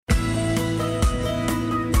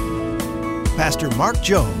Pastor Mark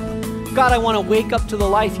Jobe. God, I want to wake up to the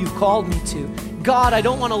life you've called me to. God, I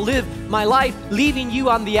don't want to live my life leaving you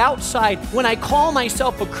on the outside. When I call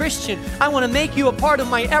myself a Christian, I want to make you a part of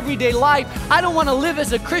my everyday life. I don't want to live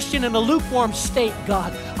as a Christian in a lukewarm state.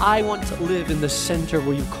 God, I want to live in the center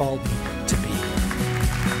where you called me to be.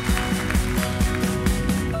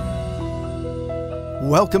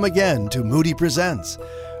 Welcome again to Moody Presents.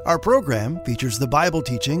 Our program features the Bible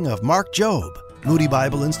teaching of Mark Jobe, Moody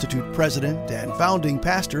Bible Institute president and founding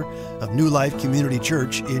pastor of New Life Community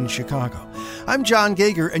Church in Chicago. I'm John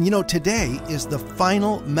Gager, and today is the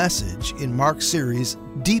final message in Mark's series,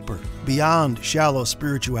 Deeper, Beyond Shallow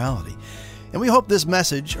Spirituality. And we hope this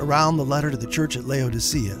message around the letter to the church at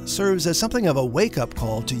Laodicea serves as something of a wake-up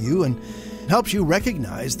call to you and helps you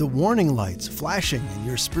recognize the warning lights flashing in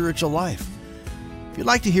your spiritual life. If you'd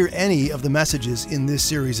like to hear any of the messages in this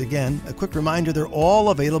series again, a quick reminder, they're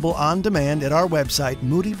all available on demand at our website,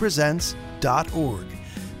 moodypresents.org.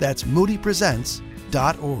 That's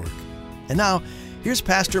moodypresents.org. And now, here's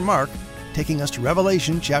Pastor Mark taking us to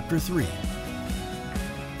Revelation chapter 3.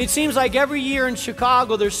 It seems like every year in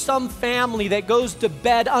Chicago, there's some family that goes to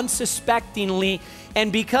bed unsuspectingly,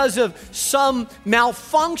 and because of some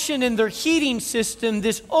malfunction in their heating system,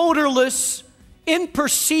 this odorless,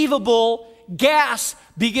 imperceivable gas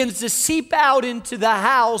begins to seep out into the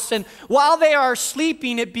house, and while they are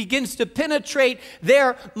sleeping, it begins to penetrate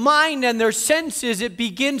their mind and their senses. It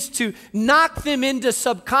begins to knock them into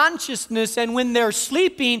subconsciousness, and when they're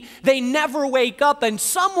sleeping, they never wake up, and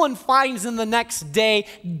someone finds them the next day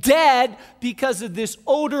dead because of this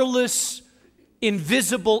odorless,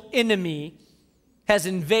 invisible enemy has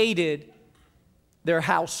invaded their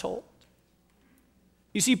household.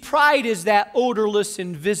 You see, pride is that odorless,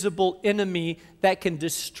 invisible enemy that can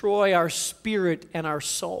destroy our spirit and our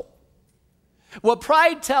soul. What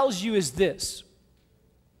pride tells you is this.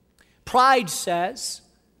 Pride says,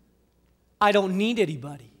 I don't need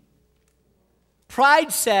anybody.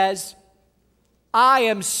 Pride says, I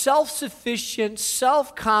am self-sufficient,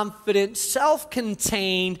 self-confident,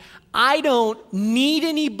 self-contained. I don't need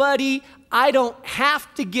anybody. I don't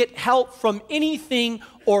have to get help from anything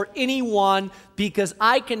or anyone because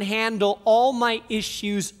I can handle all my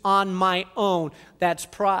issues on my own. That's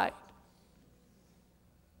pride.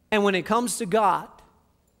 And when it comes to God,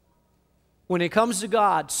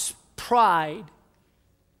 pride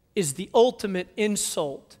is the ultimate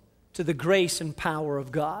insult to the grace and power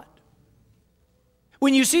of God.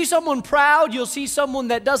 When you see someone proud, you'll see someone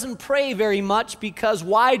that doesn't pray very much, because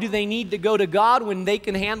why do they need to go to God when they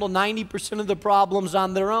can handle 90% of the problems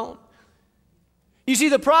on their own? You see,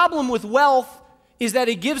 the problem with wealth is that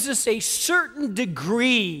it gives us a certain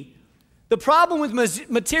degree. The problem with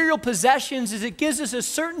material possessions is it gives us a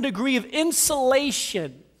certain degree of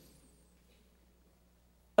insulation,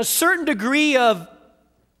 a certain degree of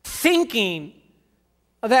thinking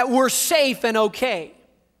that we're safe and okay.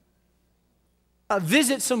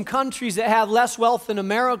 Visit some countries that have less wealth than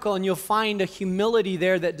America, and you'll find a humility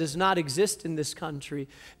there that does not exist in this country,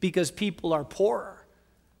 because people are poorer,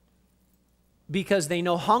 because they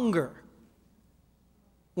know hunger.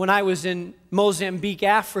 When I was in Mozambique,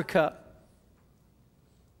 Africa,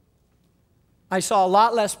 I saw a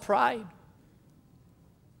lot less pride,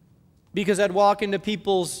 because I'd walk into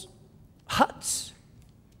people's huts,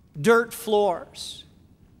 dirt floors,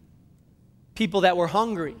 people that were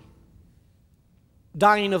hungry,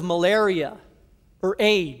 dying of malaria or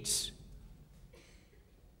AIDS,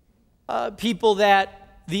 people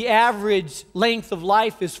that the average length of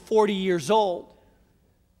life is 40 years old.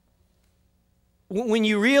 When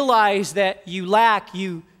you realize that you lack,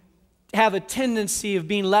 you have a tendency of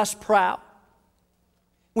being less proud.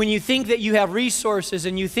 When you think that you have resources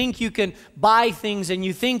and you think you can buy things and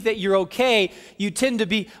you think that you're okay, you tend to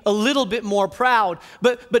be a little bit more proud.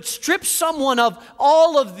 But strip someone of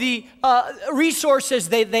all of the resources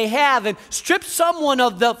they have, and strip someone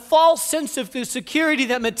of the false sense of the security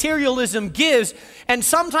that materialism gives, and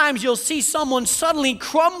sometimes you'll see someone suddenly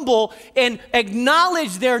crumble and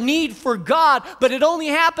acknowledge their need for God, but it only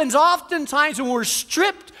happens oftentimes when we're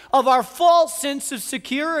stripped of our false sense of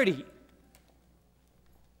security.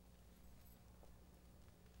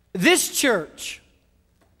 This church,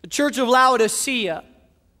 the church of Laodicea,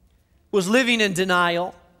 was living in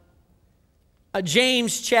denial.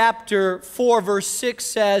 James chapter 4 verse 6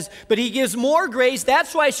 says, but he gives more grace.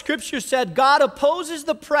 That's why Scripture said God opposes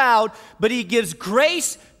the proud, but he gives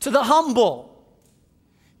grace to the humble.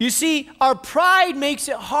 You see, our pride makes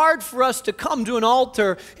it hard for us to come to an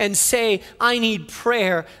altar and say, I need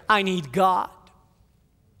prayer, I need God.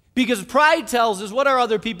 Because pride tells us, what are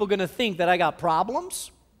other people going to think? That I got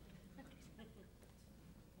problems?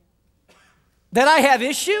 That I have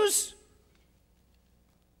issues?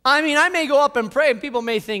 I mean, I may go up and pray and people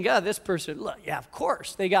may think, oh, this person, look, yeah, of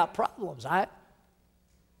course, they got problems.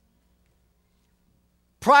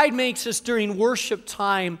 Pride makes us during worship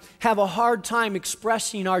time have a hard time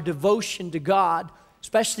expressing our devotion to God,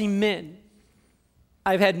 especially men.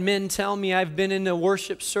 I've had men tell me I've been in a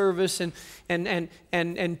worship service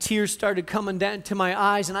and tears started coming down to my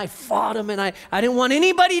eyes and I fought them and I didn't want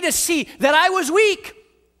anybody to see that I was weak.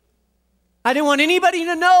 I didn't want anybody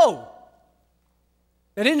to know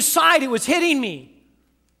that inside it was hitting me.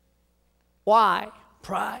 Why?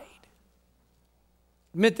 Pride.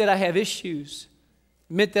 Admit that I have issues.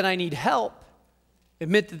 Admit that I need help.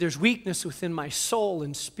 Admit that there's weakness within my soul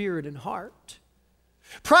and spirit and heart.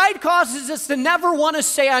 Pride causes us to never want to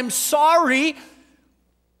say, I'm sorry,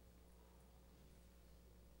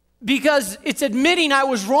 because it's admitting I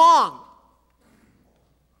was wrong.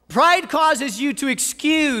 Pride causes you to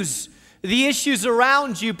excuse the issues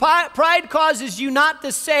around you. Pride causes you not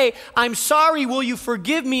to say, I'm sorry, will you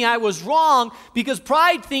forgive me, I was wrong, because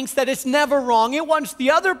pride thinks that it's never wrong. It wants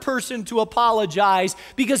the other person to apologize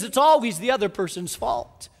because it's always the other person's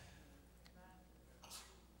fault.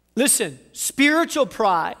 Listen, spiritual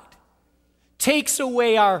pride takes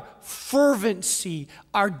away our fervency,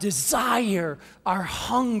 our desire, our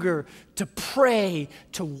hunger to pray,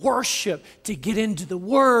 to worship, to get into the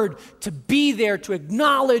Word, to be there, to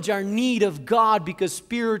acknowledge our need of God, because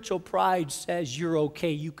spiritual pride says you're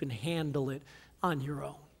okay, you can handle it on your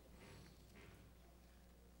own.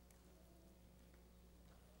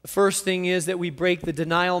 The first thing is that we break the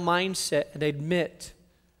denial mindset and admit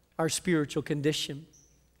our spiritual condition.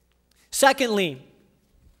 Secondly,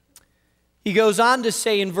 he goes on to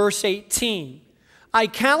say in verse 18, I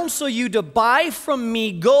counsel you to buy from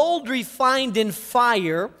me gold refined in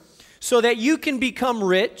fire so that you can become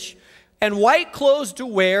rich, and white clothes to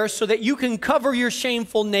wear so that you can cover your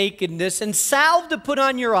shameful nakedness, and salve to put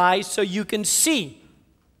on your eyes so you can see.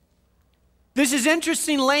 This is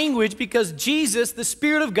interesting language because Jesus, the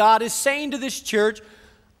Spirit of God, is saying to this church,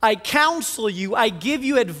 I counsel you, I give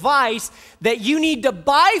you advice that you need to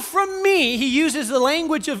buy from me. He uses the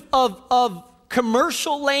language of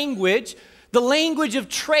commercial language, the language of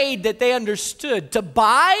trade that they understood. To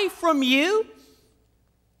buy from you?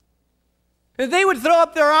 And they would throw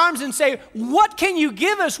up their arms and say, what can you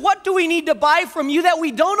give us? What do we need to buy from you that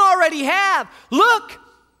we don't already have? Look,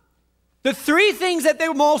 the three things that they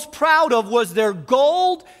were most proud of was their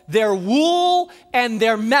gold, their wool, and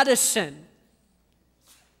their medicine.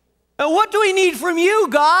 And what do we need from you,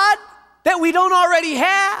 God, that we don't already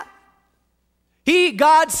have?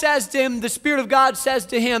 God says to him, the Spirit of God says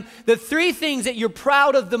to him, the three things that you're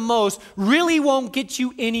proud of the most really won't get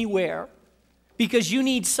you anywhere because you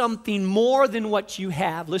need something more than what you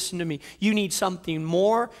have. Listen to me. You need something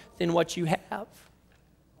more than what you have.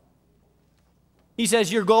 He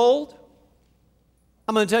says, your gold,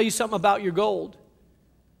 I'm going to tell you something about your gold.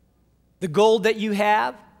 The gold that you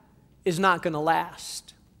have is not going to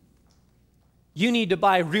last. You need to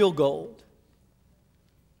buy real gold.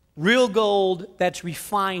 Real gold that's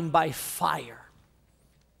refined by fire.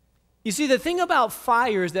 You see, the thing about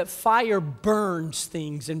fire is that fire burns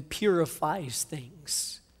things and purifies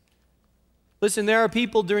things. Listen, there are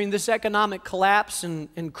people during this economic collapse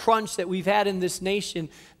and crunch that we've had in this nation,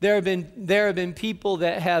 there have been people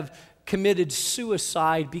that have committed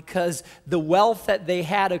suicide because the wealth that they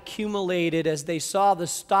had accumulated as they saw the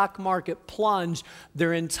stock market plunge,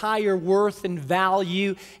 their entire worth and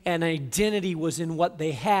value and identity was in what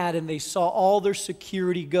they had, and they saw all their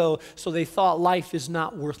security go, so they thought life is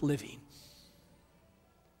not worth living.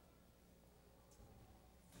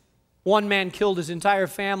 One man killed his entire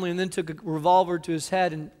family and then took a revolver to his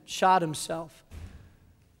head and shot himself.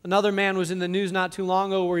 Another man was in the news not too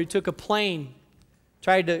long ago where he took a plane,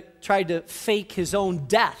 tried to fake his own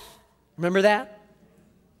death. Remember that?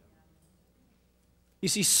 You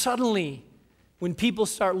see, suddenly, when people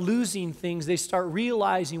start losing things, they start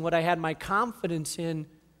realizing what I had my confidence in,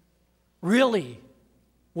 really,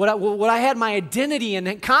 what I had my identity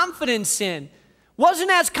and confidence in,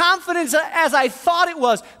 wasn't as confident as I thought it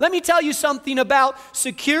was. Let me tell you something about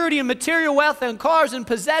security and material wealth and cars and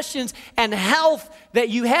possessions and health that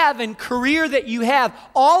you have and career that you have.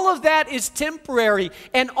 All of that is temporary,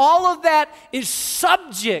 and all of that is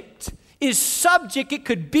subject. It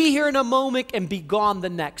could be here in a moment and be gone the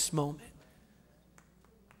next moment.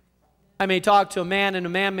 I may talk to a man, and a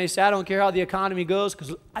man may say, I don't care how the economy goes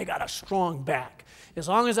because I got a strong back. As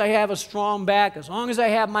long as I have a strong back, as long as I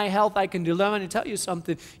have my health, I can do that. I'm going to tell you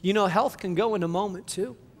something. You know, health can go in a moment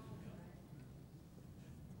too.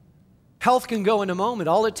 Health can go in a moment.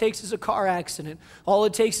 All it takes is a car accident. All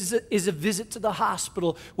it takes is a visit to the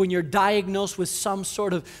hospital when you're diagnosed with some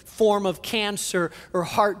sort of form of cancer or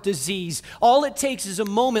heart disease. All it takes is a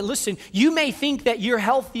moment. Listen, you may think that you're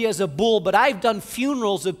healthy as a bull, but I've done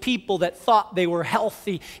funerals of people that thought they were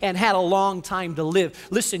healthy and had a long time to live.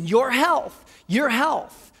 Listen, your health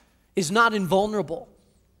is not invulnerable.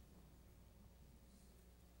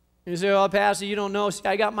 You say, "Oh, Pastor, you don't know. See,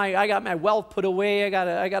 I got my wealth put away. I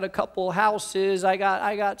got a couple houses. I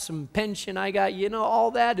got some pension.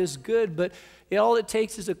 All that is good, but all it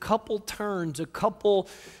takes is a couple turns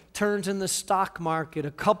in the stock market,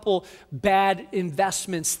 a couple bad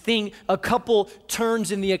investments, a couple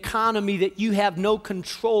turns in the economy that you have no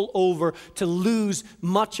control over to lose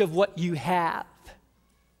much of what you have.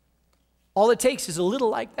 All it takes is a little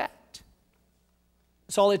like that.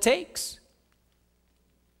 That's all it takes."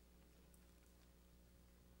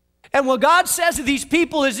 And what God says to these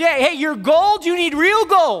people is, hey, your gold, you need real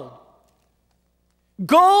gold.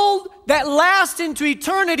 Gold that lasts into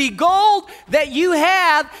eternity. Gold that you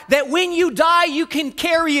have, that when you die, you can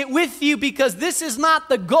carry it with you, because this is not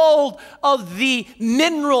the gold of the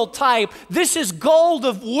mineral type. This is gold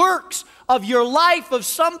of works, of your life, of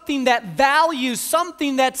something that values,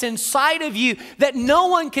 something that's inside of you that no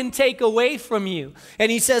one can take away from you. And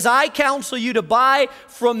he says, I counsel you to buy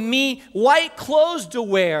from me white clothes to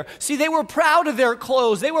wear. See, they were proud of their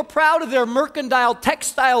clothes. They were proud of their mercantile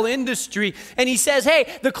textile industry. And he says, hey,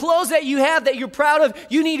 the clothes that you have that you're proud of,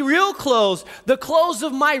 you need real clothes. The clothes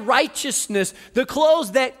of my righteousness. The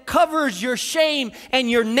clothes that covers your shame and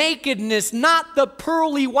your nakedness. Not the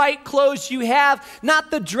pearly white clothes you have. Not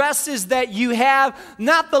the dresses that you have,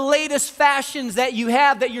 not the latest fashions that you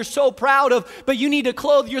have that you're so proud of, but you need to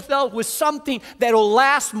clothe yourself with something that will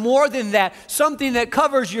last more than that, something that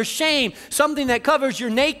covers your shame, something that covers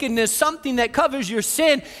your nakedness, something that covers your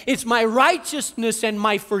sin. It's my righteousness and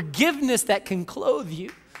my forgiveness that can clothe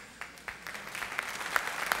you.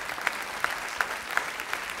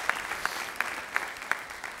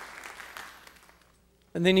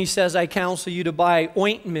 And then he says, I counsel you to buy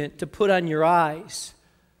ointment to put on your eyes.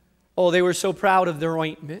 Oh, they were so proud of their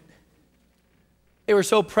ointment. They were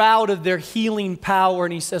so proud of their healing power.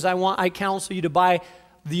 And he says, I counsel you to buy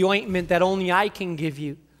the ointment that only I can give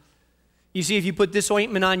you. You see, if you put this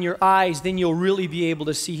ointment on your eyes, then you'll really be able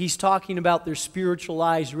to see. He's talking about their spiritual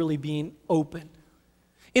eyes really being open.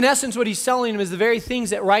 In essence, what he's telling them is the very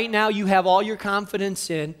things that right now you have all your confidence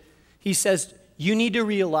in. He says, you need to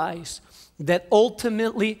realize that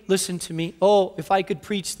ultimately, listen to me. Oh, if I could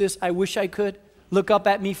preach this, I wish I could. Look up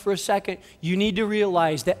at me for a second. You need to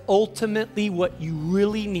realize that ultimately what you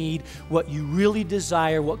really need, what you really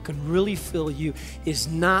desire, what can really fill you is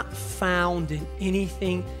not found in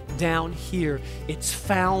anything down here. It's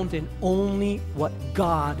found in only what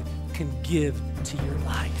God can give to your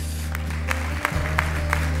life.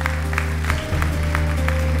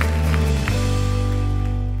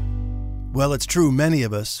 Well, it's true, many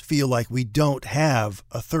of us feel like we don't have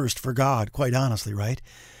a thirst for God, quite honestly, right?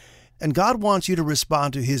 And God wants you to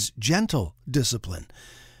respond to his gentle discipline,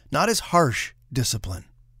 not his harsh discipline.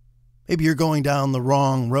 Maybe you're going down the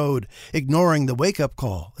wrong road, ignoring the wake-up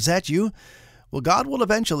call. Is that you? Well, God will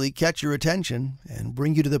eventually catch your attention and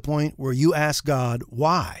bring you to the point where you ask God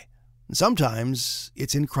why. And sometimes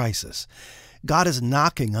it's in crisis. God is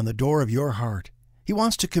knocking on the door of your heart. He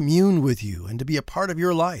wants to commune with you and to be a part of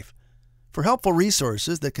your life. For helpful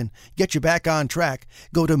resources that can get you back on track,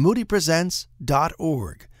 go to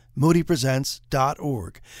moodypresents.org.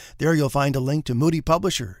 moodypresents.org. There you'll find a link to Moody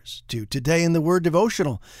Publishers, to Today in the Word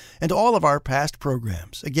devotional, and all of our past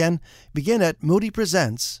programs. Again, begin at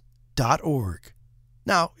moodypresents.org.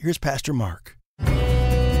 Now, here's Pastor Mark.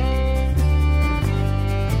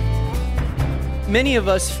 Many of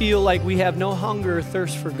us feel like we have no hunger or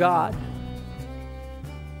thirst for God.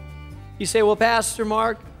 You say, well, Pastor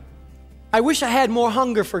Mark, I wish I had more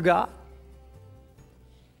hunger for God.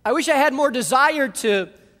 I wish I had more desire to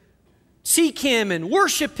seek him and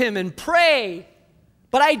worship him and pray,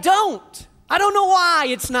 but I don't. I don't know why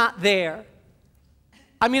it's not there.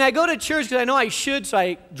 I mean, I go to church because I know I should, so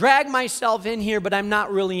I drag myself in here, but I'm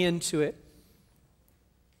not really into it.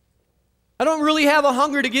 I don't really have a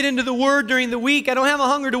hunger to get into the Word during the week. I don't have a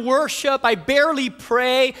hunger to worship. I barely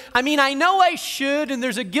pray. I mean, I know I should, and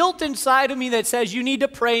there's a guilt inside of me that says you need to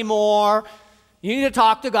pray more. You need to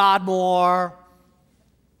talk to God more.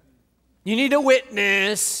 You need to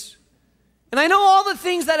witness. And I know all the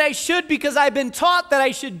things that I should because I've been taught that I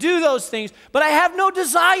should do those things, but I have no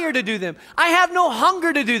desire to do them. I have no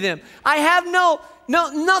hunger to do them. I have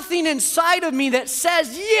nothing inside of me that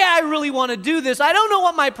says, yeah, I really want to do this. I don't know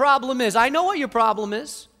what my problem is. I know what your problem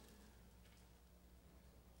is.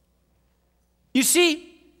 You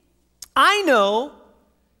see, I know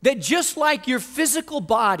that just like your physical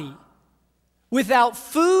body, without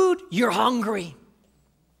food, you're hungry.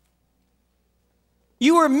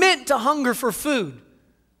 You were meant to hunger for food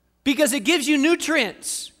because it gives you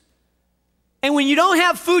nutrients. And when you don't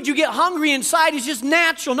have food, you get hungry inside. It's just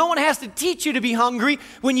natural. No one has to teach you to be hungry.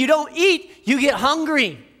 When you don't eat, you get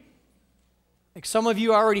hungry. Like some of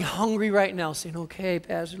you are already hungry right now, saying, okay,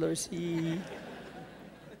 Pastor Lucy.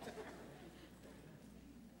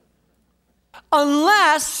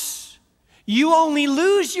 Unless you only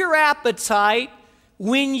lose your appetite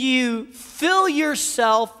when you fill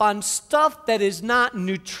yourself on stuff that is not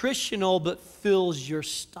nutritional but fills your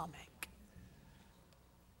stomach.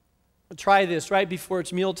 Try this right before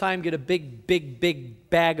it's mealtime. Get a big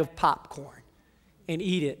bag of popcorn and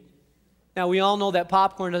eat it. Now, we all know that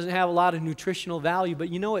popcorn doesn't have a lot of nutritional value, but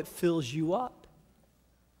you know it fills you up.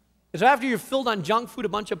 Because after you're filled on junk food, a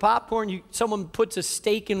bunch of popcorn, someone puts a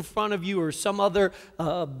steak in front of you or some other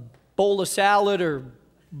bowl of salad or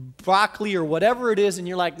broccoli or whatever it is, and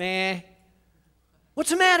you're like, nah. What's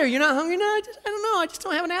the matter? You're not hungry? No, I don't know. I just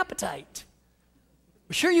don't have an appetite.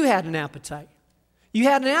 Well, sure you had an appetite. You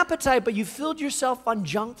had an appetite, but you filled yourself on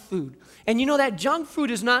junk food. And you know that junk food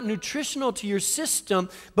is not nutritional to your system,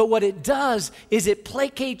 but what it does is it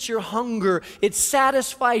placates your hunger. It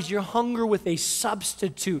satisfies your hunger with a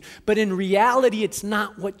substitute. But in reality, it's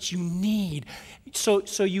not what you need.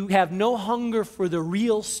 So you have no hunger for the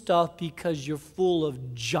real stuff because you're full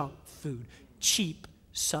of junk food, cheap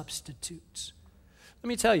substitutes. Let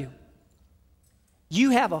me tell you,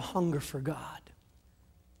 you have a hunger for God.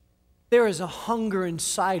 There is a hunger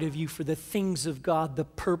inside of you for the things of God, the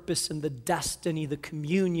purpose and the destiny, the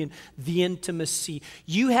communion, the intimacy.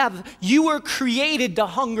 You were created to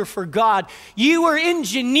hunger for God. You were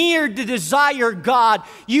engineered to desire God.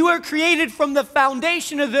 You were created from the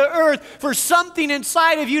foundation of the earth for something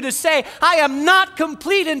inside of you to say, I am not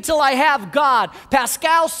complete until I have God.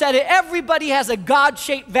 Pascal said it, everybody has a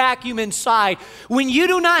God-shaped vacuum inside. When you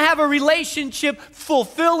do not have a relationship,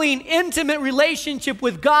 fulfilling, intimate relationship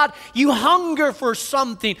with God, you hunger for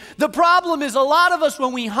something. The problem is a lot of us,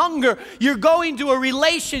 when we hunger, you're going to a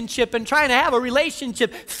relationship and trying to have a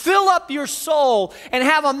relationship fill up your soul and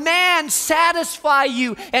have a man satisfy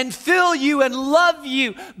you and fill you and love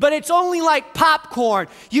you. But it's only like popcorn.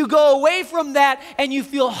 You go away from that and you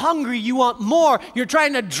feel hungry. You want more. You're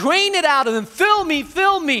trying to drain it out of them. Fill me,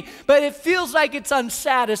 fill me. But it feels like it's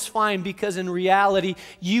unsatisfying because in reality,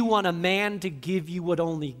 you want a man to give you what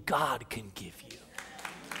only God can give you.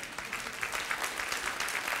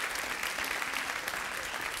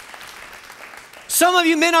 Some of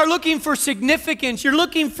you men are looking for significance. You're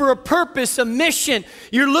looking for a purpose, a mission.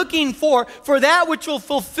 You're looking for that which will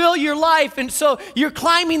fulfill your life. And so you're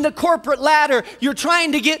climbing the corporate ladder. You're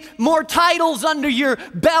trying to get more titles under your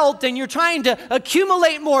belt, and you're trying to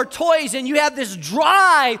accumulate more toys, and you have this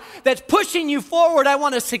drive that's pushing you forward. I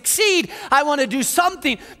want to succeed. I want to do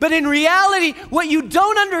something. But in reality, what you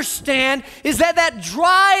don't understand is that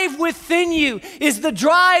drive within you is the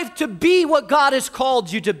drive to be what God has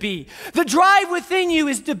called you to be. The drive within you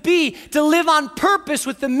is to live on purpose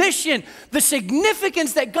with the mission, the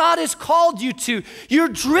significance that God has called you to. You're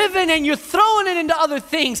driven and you're throwing it into other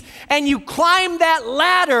things, and you climb that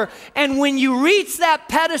ladder, and when you reach that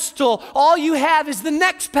pedestal, all you have is the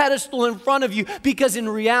next pedestal in front of you, because in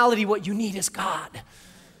reality what you need is God.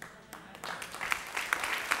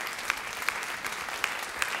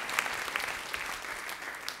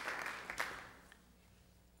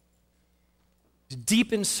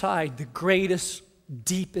 Deep inside, the greatest,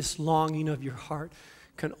 deepest longing of your heart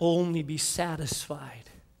can only be satisfied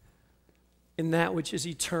in that which is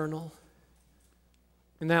eternal,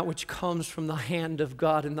 in that which comes from the hand of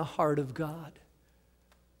God and the heart of God.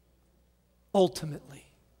 Ultimately.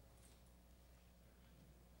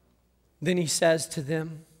 Then he says to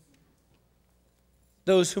them,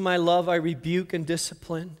 those whom I love I rebuke and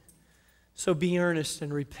discipline, so be earnest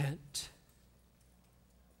and repent.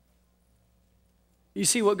 You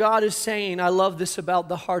see, what God is saying, I love this about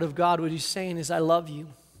the heart of God. What he's saying is, I love you.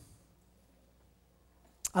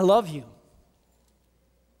 I love you.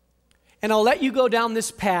 And I'll let you go down this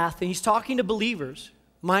path. And he's talking to believers.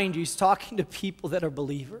 Mind you, he's talking to people that are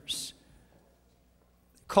believers.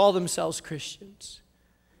 Call themselves Christians.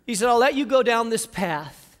 He said, I'll let you go down this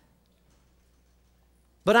path,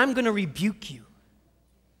 but I'm going to rebuke you.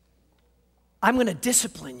 I'm going to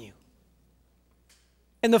discipline you.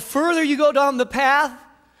 And the further you go down the path,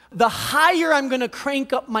 the higher I'm going to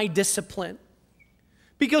crank up my discipline.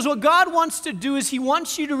 Because what God wants to do is he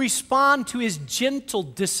wants you to respond to his gentle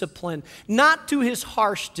discipline, not to his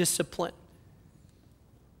harsh discipline.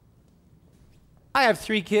 I have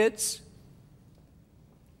 3 kids.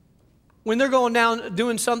 When they're going down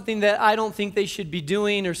doing something that I don't think they should be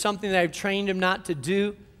doing or something that I've trained them not to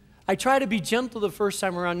do, I try to be gentle the first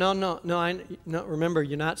time around. No, remember,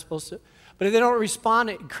 you're not supposed to. But if they don't respond,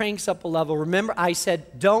 it cranks up a level. Remember, I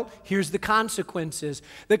said, don't. Here's the consequences.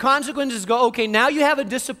 The consequences go, okay, now you have a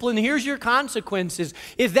discipline. Here's your consequences.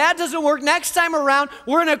 If that doesn't work next time around,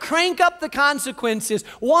 we're going to crank up the consequences.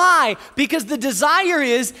 Why? Because the desire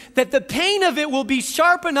is that the pain of it will be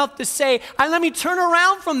sharp enough to say, let me turn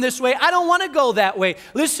around from this way. I don't want to go that way.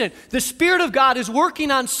 Listen, the Spirit of God is working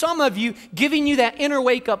on some of you, giving you that inner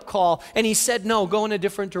wake-up call. And He said, no, go in a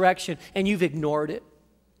different direction. And you've ignored it.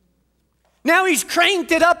 Now He's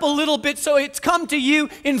cranked it up a little bit so it's come to you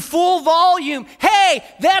in full volume. Hey,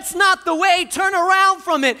 that's not the way. Turn around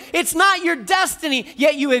from it. It's not your destiny,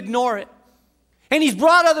 yet you ignore it. And He's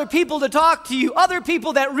brought other people to talk to you, other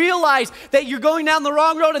people that realize that you're going down the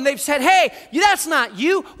wrong road, and they've said, hey, that's not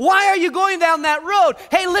you. Why are you going down that road?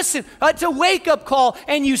 Hey, listen, it's a wake-up call,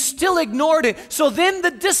 and you still ignored it. So then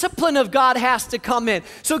the discipline of God has to come in.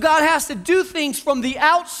 So God has to do things from the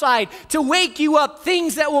outside to wake you up,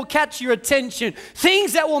 things that will catch your attention,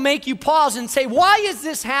 things that will make you pause and say, why is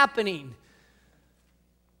this happening?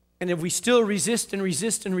 And if we still resist and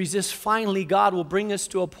resist and resist, finally God will bring us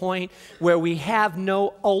to a point where we have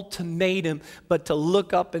no ultimatum but to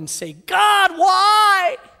look up and say, God,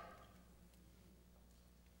 why?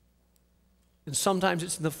 And sometimes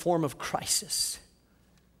it's in the form of crisis.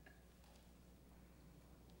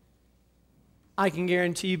 I can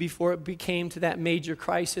guarantee you before it became to that major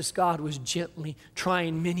crisis, God was gently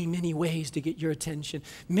trying many, many ways to get your attention,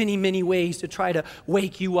 many, many ways to try to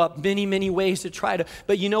wake you up, many, many ways to try to,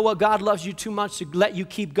 but you know what? God loves you too much to let you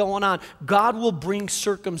keep going on. God will bring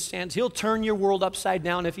circumstance. He'll turn your world upside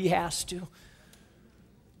down if He has to.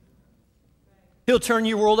 He'll turn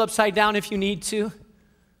your world upside down if you need to.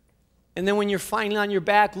 And then when you're finally on your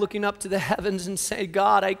back looking up to the heavens and say,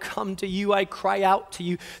 God, I come to you, I cry out to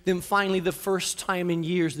you, then finally the first time in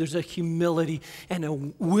years there's a humility and a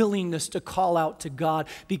willingness to call out to God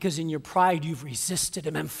because in your pride you've resisted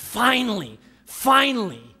Him. And finally,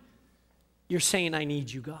 you're saying, I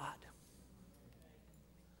need you, God.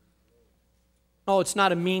 Oh, it's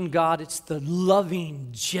not a mean God, it's the loving,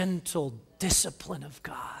 gentle discipline of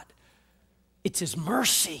God. It's His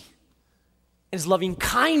mercy. His loving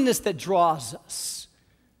kindness that draws us.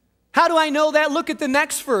 How do I know that? Look at the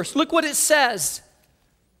next verse. Look what it says,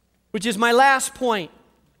 which is my last point.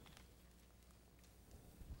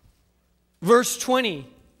 Verse 20.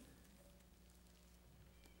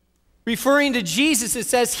 Referring to Jesus, it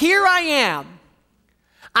says, here I am.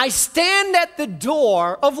 I stand at the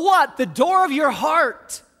door of what? The door of your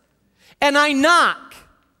heart. And I knock.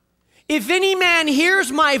 If any man hears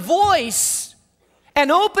my voice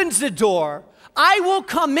and opens the door, I will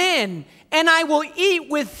come in and I will eat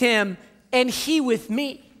with him and he with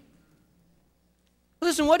me.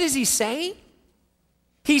 Listen, what is he saying?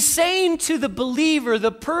 He's saying to the believer, the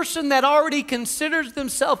person that already considers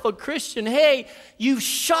themselves a Christian, hey, you've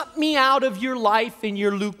shut me out of your life in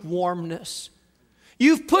your lukewarmness.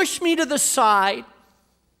 You've pushed me to the side.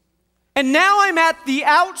 And now I'm at the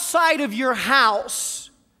outside of your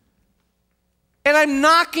house. And I'm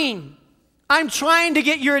knocking. I'm trying to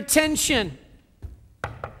get your attention.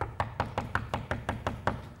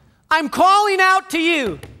 I'm calling out to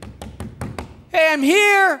you. Hey, I'm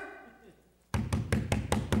here.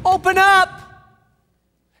 Open up.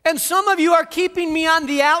 And some of you are keeping me on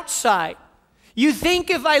the outside. You think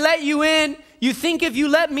if I let you in, you think if you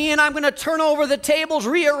let me in, I'm going to turn over the tables,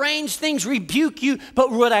 rearrange things, rebuke you. But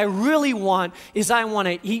what I really want is I want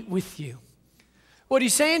to eat with you. What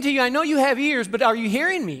he's saying to you, I know you have ears, but are you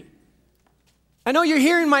hearing me? I know you're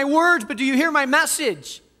hearing my words, but do you hear my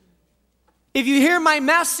message? If you hear my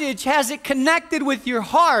message, has it connected with your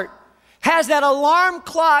heart? Has that alarm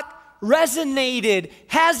clock resonated?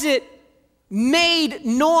 Has it made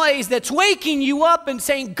noise that's waking you up and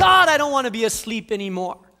saying, God, I don't want to be asleep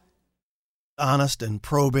anymore? Honest and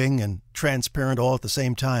probing and transparent all at the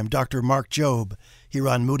same time. Dr. Mark Jobe here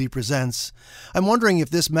on Moody Presents. I'm wondering if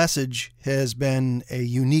this message has been a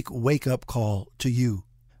unique wake-up call to you.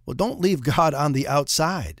 Well, don't leave God on the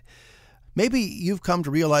outside. Maybe you've come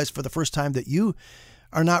to realize for the first time that you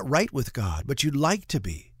are not right with God, but you'd like to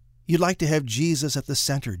be. You'd like to have Jesus at the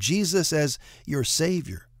center, Jesus as your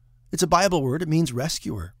Savior. It's a Bible word. It means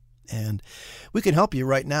rescuer. And we can help you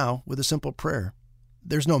right now with a simple prayer.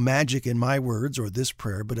 There's no magic in my words or this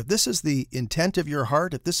prayer, but if this is the intent of your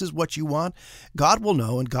heart, if this is what you want, God will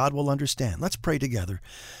know and God will understand. Let's pray together.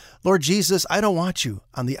 Lord Jesus, I don't want you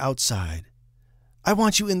on the outside. I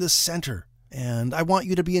want you in the center. and I want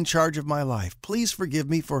you to be in charge of my life. Please forgive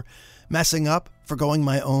me for messing up, for going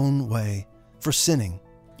my own way, for sinning.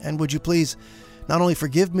 And would you please not only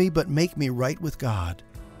forgive me, but make me right with God?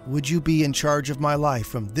 Would you be in charge of my life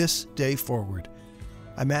from this day forward?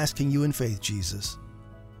 I'm asking you in faith, Jesus.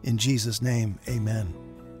 In Jesus' name, amen.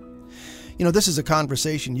 You know, this is a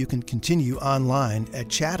conversation you can continue online at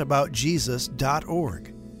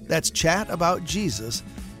chataboutjesus.org. That's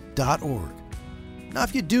chataboutjesus.org. Now,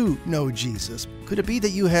 if you do know Jesus, could it be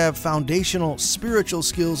that you have foundational spiritual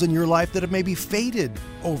skills in your life that have maybe faded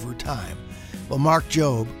over time? Well, Mark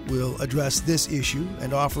Jobe will address this issue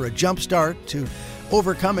and offer a jump start to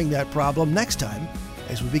overcoming that problem next time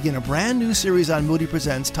as we begin a brand new series on Moody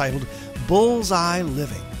Presents titled Bullseye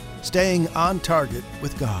Living, Staying on Target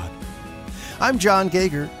with God. I'm John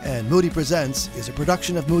Gager, and Moody Presents is a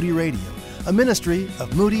production of Moody Radio, a ministry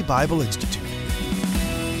of Moody Bible Institute.